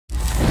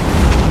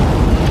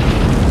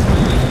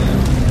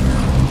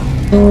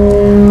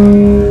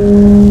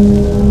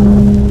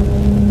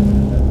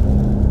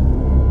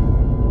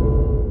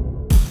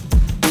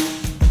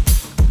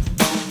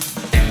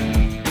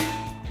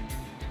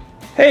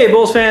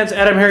BoLS fans,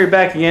 AdamHarry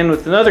back again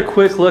with another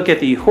quick look at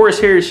the Horus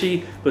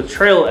Heresy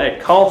Betrayal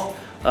at Calth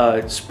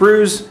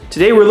sprues.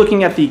 Today we're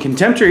looking at the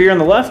Contemptor here on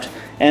the left,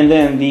 and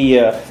then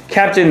the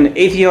Captain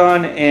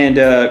Atheon and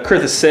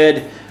Kurthus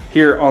Said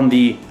here on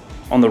the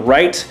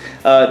right.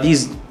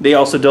 They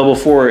also double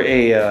for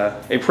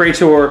a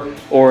Praetor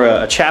or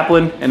a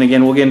Chaplain, and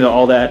again we'll get into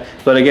all that.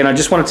 But again, I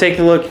just want to take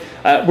a look.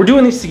 We're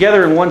doing these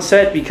together in one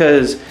set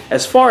because,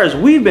 as far as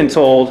we've been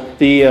told,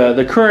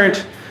 the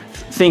current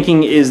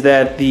thinking is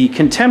that the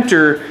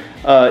Contemptor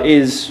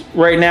is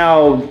right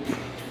now,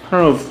 I don't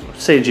know if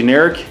say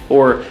generic,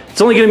 or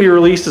it's only going to be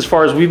released, as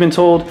far as we've been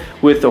told,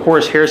 with the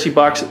Horus Heresy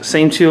box.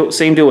 Same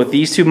deal with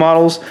these two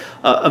models.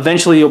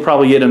 Eventually you'll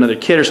probably get another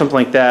kit or something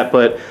like that,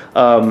 but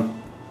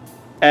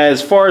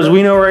as far as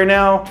we know right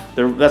now,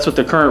 that's what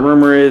the current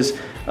rumor is.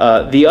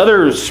 The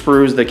other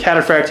sprues, the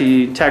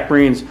Cataphractii Attack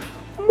Marines,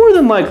 more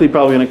than likely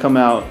probably going to come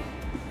out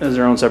as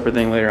their own separate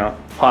thing later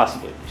on,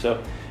 possibly.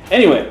 So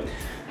anyway,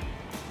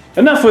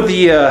 enough with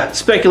the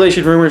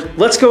speculation rumors.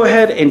 Let's go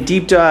ahead and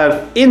deep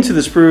dive into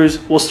the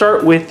sprues. We'll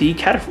start with the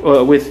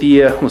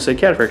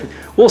Cataphractii.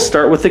 We'll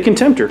start with the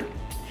Contemptor.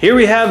 Here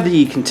we have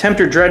the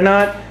Contemptor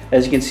Dreadnought.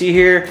 As you can see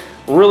here,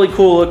 really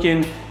cool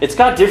looking. It's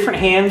got different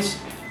hands.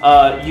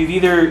 You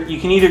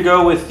can either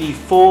go with the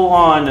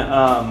full-on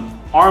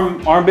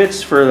arm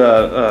bits for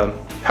the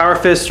Power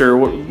Fist, or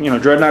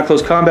Dreadnought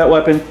close combat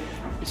weapon.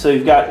 So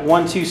you've got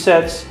 1-2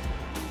 sets.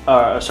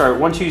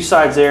 1-2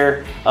 sides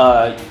there.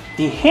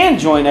 The hand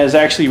joint is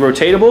actually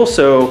rotatable,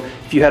 so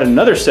if you had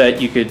another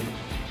set, you could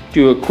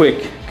do a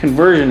quick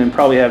conversion and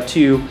probably have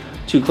two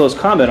close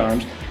combat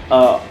arms.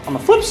 On the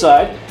flip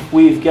side,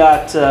 we've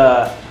got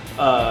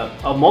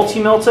a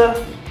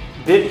multi-melta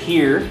bit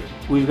here.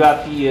 We've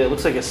got the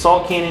looks like a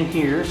salt cannon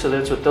here, so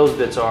that's what those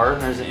bits are.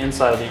 There's the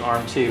inside of the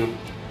arm too.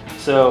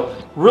 So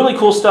really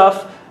cool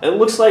stuff. It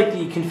looks like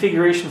the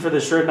configuration for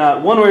this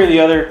Dreadnought, one way or the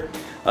other,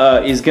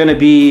 is going to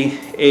be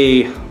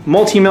a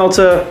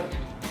multi-melta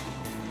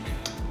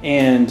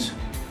and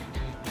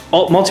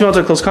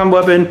multi-melta close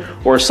combat weapon,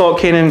 or assault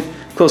cannon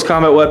close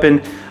combat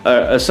weapon,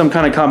 some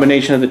kind of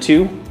combination of the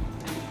two.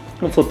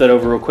 I'll flip that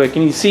over real quick,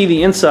 and you see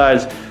the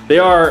insides, they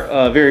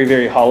are very,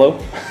 very hollow.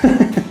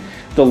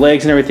 The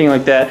legs and everything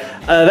like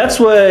that. That's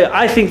why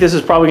I think this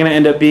is probably going to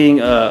end up being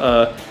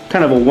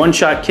kind of a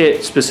one-shot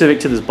kit specific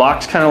to this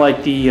box, kind of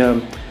like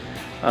the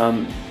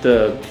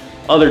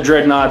other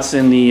Dreadnoughts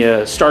in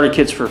the starter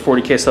kits for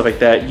 40K, stuff like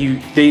that.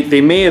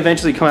 They may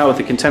eventually come out with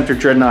a Contemptor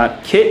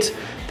Dreadnought kit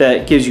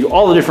that gives you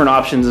all the different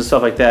options and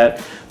stuff like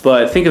that.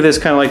 But think of this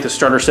kind of like the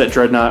starter set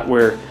Dreadnought,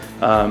 where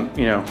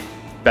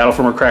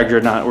Battleformer Crag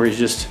Dreadnought, where he's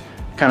just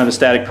kind of a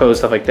static pose,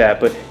 stuff like that.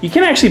 But you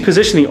can actually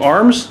position the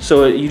arms,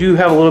 so you do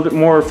have a little bit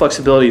more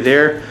flexibility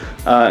there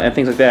and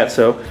things like that.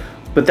 So,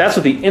 but that's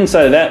what the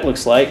inside of that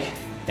looks like.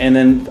 And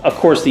then of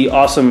course the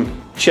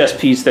awesome chest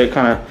piece that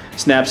kind of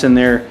snaps in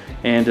there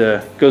and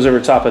goes over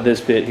top of this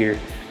bit here.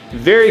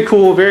 Very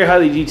cool, very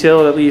highly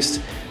detailed, at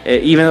least,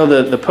 even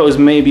though the pose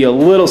may be a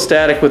little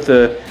static with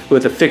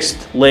the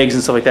fixed legs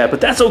and stuff like that. But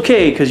that's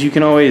okay, because you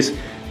can always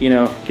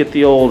get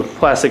the old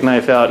plastic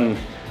knife out and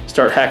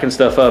start hacking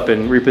stuff up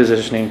and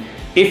repositioning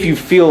if you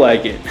feel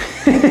like it.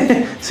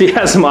 So you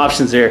have some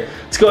options there.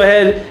 Let's go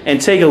ahead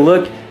and take a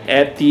look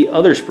at the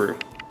other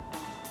sprue.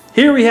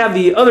 Here we have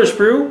the other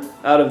sprue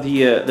out of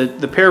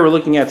the pair we're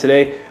looking at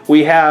today.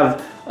 We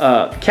have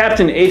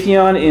Captain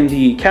Atheon in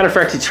the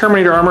Cataphractii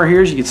Terminator armor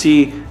here, as you can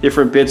see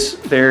different bits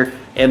there.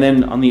 And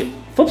then on the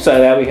flip side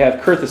of that, we have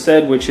Kurthus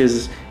Said, which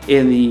is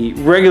in the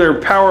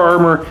regular power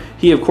armor.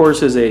 He of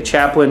course is a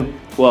Chaplain.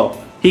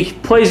 Well, he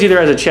plays either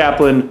as a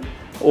Chaplain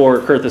or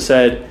Kurthus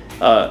Said,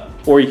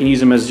 or you can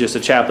use him as just a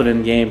Chaplain in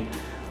the game.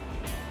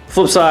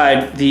 Flip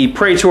side, the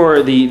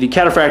Praetor, the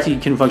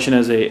Cataphractii can function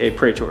as a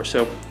Praetor.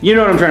 So you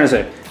know what I'm trying to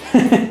say.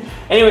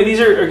 Anyway,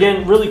 these are,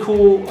 again, really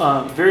cool,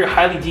 very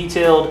highly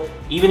detailed.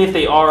 Even if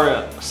they are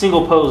a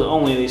single pose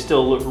only, they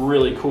still look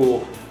really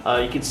cool.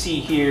 You can see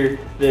here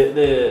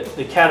the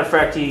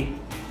Cataphractii.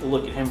 We'll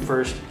look at him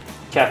first.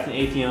 Captain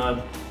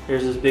Atheon.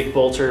 There's this big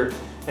bolter.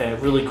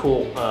 Really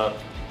cool.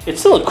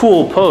 It's still a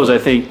cool pose, I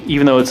think,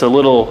 even though it's a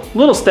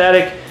little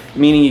static,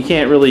 meaning you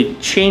can't really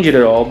change it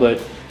at all.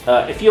 But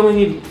if you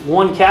only need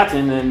one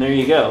captain, then there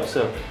you go.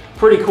 So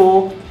pretty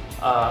cool.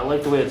 I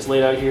like the way it's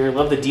laid out here.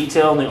 Love the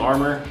detail in the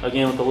armor,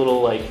 again with the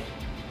little like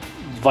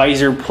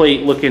visor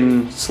plate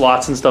looking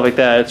slots and stuff like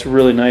that. It's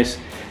really nice.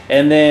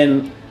 And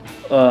then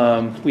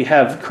we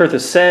have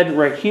Kurthus Said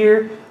right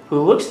here,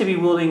 who looks to be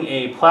wielding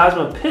a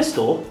plasma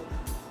pistol.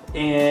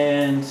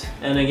 And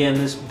again,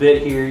 this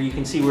bit here, you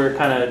can see where it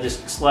kind of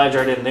just slides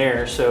right in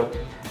there. So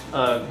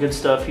good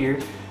stuff here.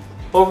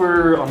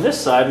 Over on this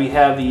side, we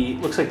have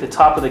looks like the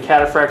top of the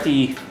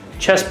Cataphractii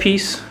chest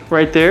piece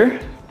right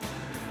there.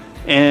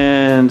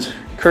 And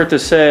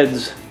Kurthus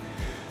Said's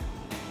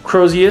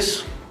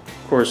Crozius.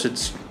 Of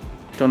course,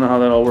 don't know how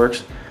that all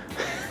works.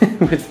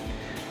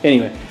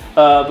 Anyway,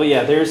 but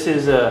yeah, there's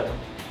his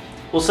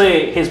we'll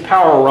say his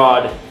power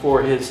rod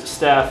for his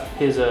staff,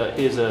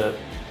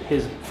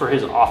 for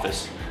his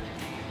office.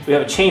 We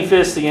have a chain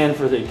fist again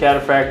for the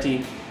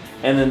Cataphractii.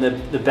 And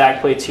then the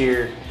back plates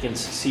here, you can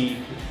see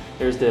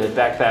there's the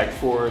backpack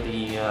for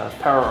the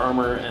power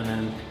armor, and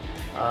then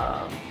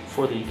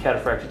for the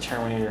Cataphractic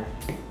Terminator.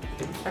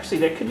 Actually,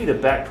 that could be the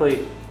back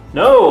plate.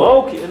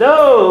 No, okay,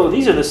 no,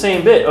 these are the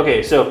same bit.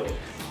 Okay, so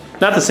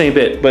not the same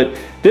bit, but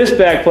this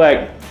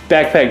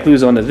backpack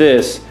glues onto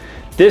this.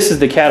 This is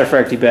the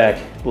Cataphractic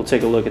back. We'll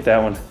take a look at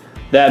that one.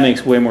 That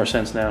makes way more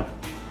sense now.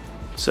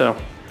 So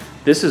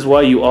this is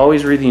why you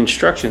always read the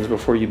instructions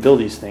before you build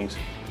these things.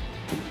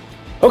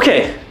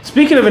 Okay,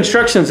 speaking of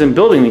instructions and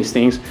building these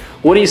things,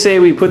 what do you say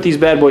we put these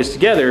bad boys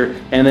together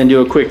and then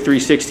do a quick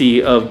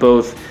 360 of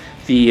both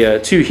the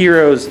two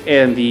heroes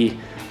and the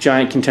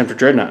giant Contemptor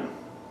Dreadnought?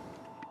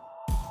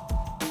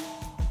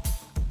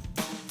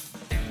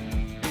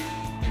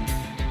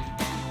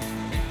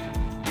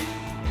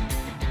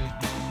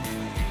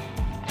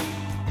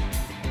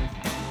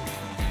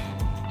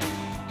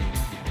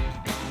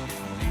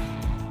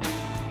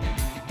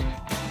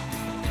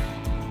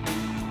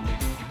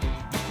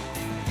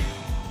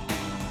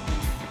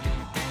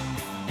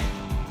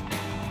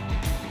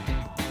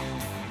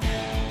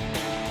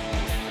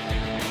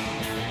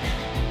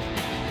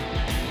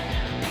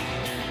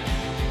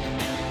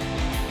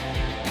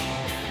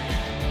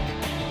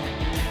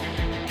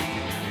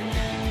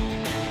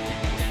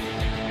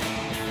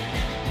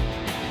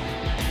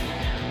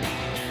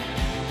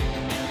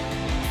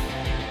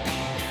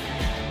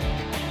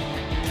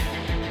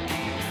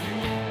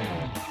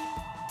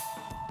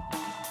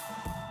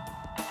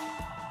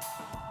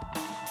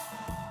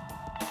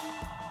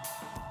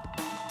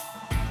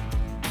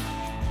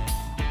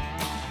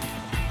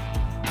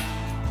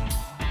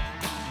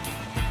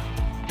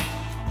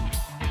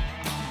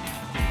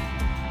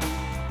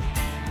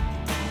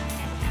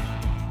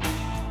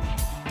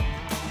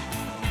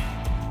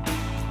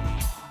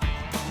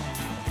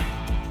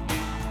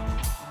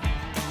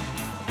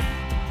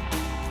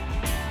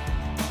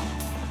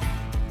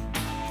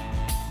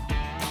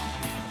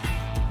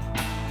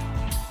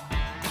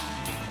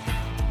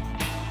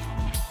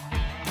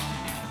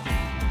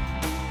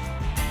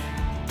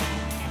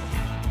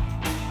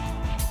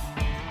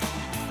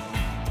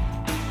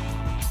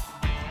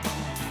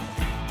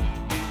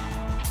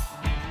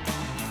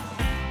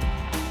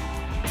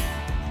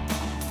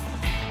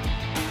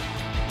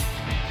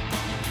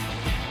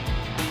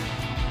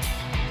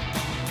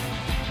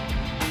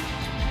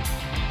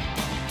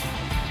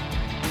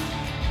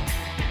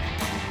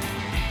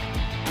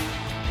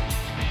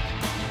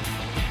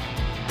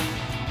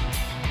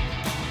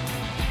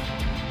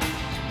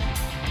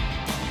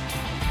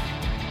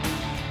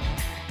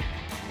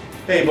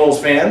 Hey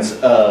BoLS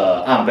fans,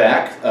 I'm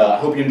back.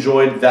 Hope you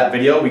enjoyed that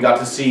video. We got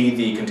to see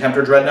the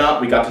Contemptor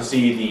Dreadnought, we got to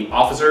see the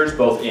officers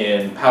both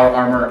in power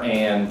armor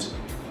and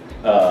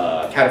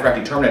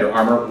Cataphractic Terminator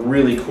armor.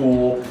 Really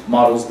cool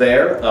models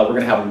there. We're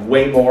going to have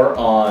way more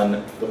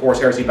on the Horus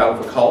Heresy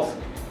Battle for Calth,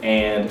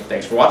 and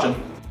thanks for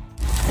watching.